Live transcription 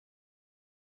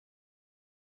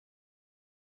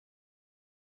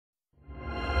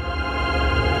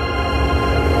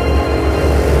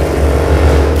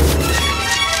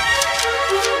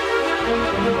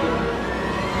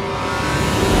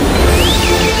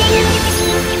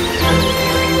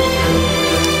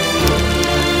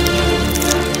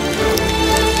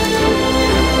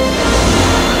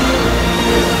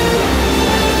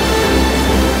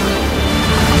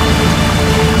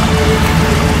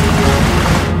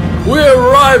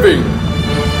arriving!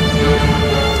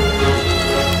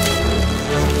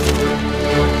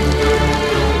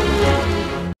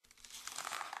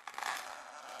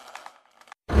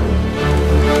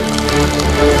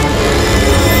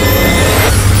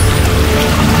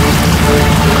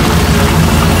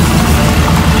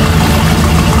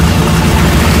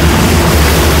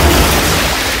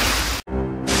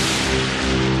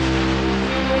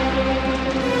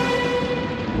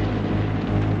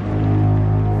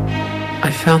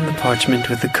 I found the parchment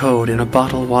with the code in a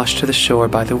bottle washed to the shore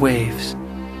by the waves.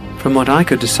 From what I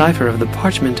could decipher of the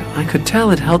parchment, I could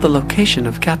tell it held the location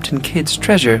of Captain Kidd's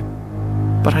treasure,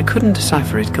 but I couldn't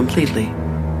decipher it completely.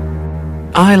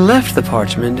 I left the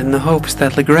parchment in the hopes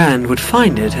that Legrand would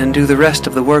find it and do the rest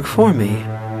of the work for me.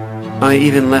 I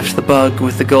even left the bug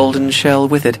with the golden shell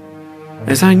with it,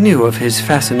 as I knew of his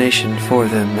fascination for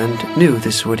them and knew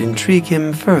this would intrigue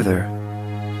him further.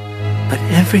 But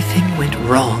everything went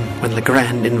wrong when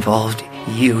Legrand involved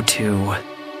you two.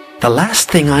 The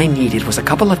last thing I needed was a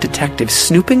couple of detectives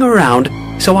snooping around,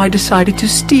 so I decided to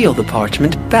steal the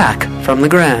parchment back from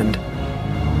Legrand.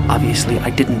 Obviously, I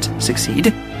didn't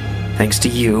succeed, thanks to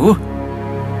you.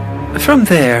 From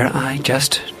there, I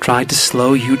just tried to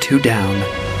slow you two down.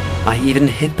 I even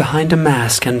hid behind a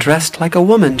mask and dressed like a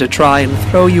woman to try and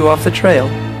throw you off the trail.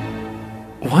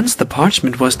 Once the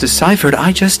parchment was deciphered,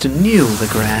 I just knew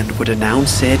Legrand would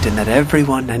announce it and that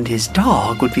everyone and his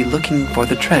dog would be looking for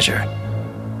the treasure.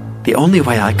 The only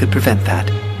way I could prevent that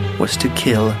was to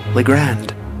kill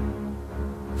Legrand.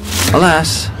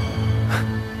 Alas,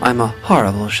 I'm a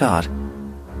horrible shot.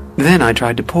 Then I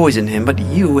tried to poison him, but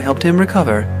you helped him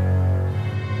recover.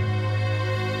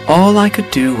 All I could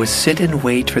do was sit and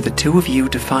wait for the two of you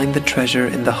to find the treasure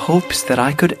in the hopes that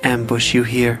I could ambush you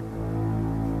here.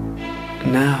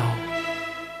 Now,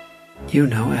 you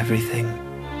know everything.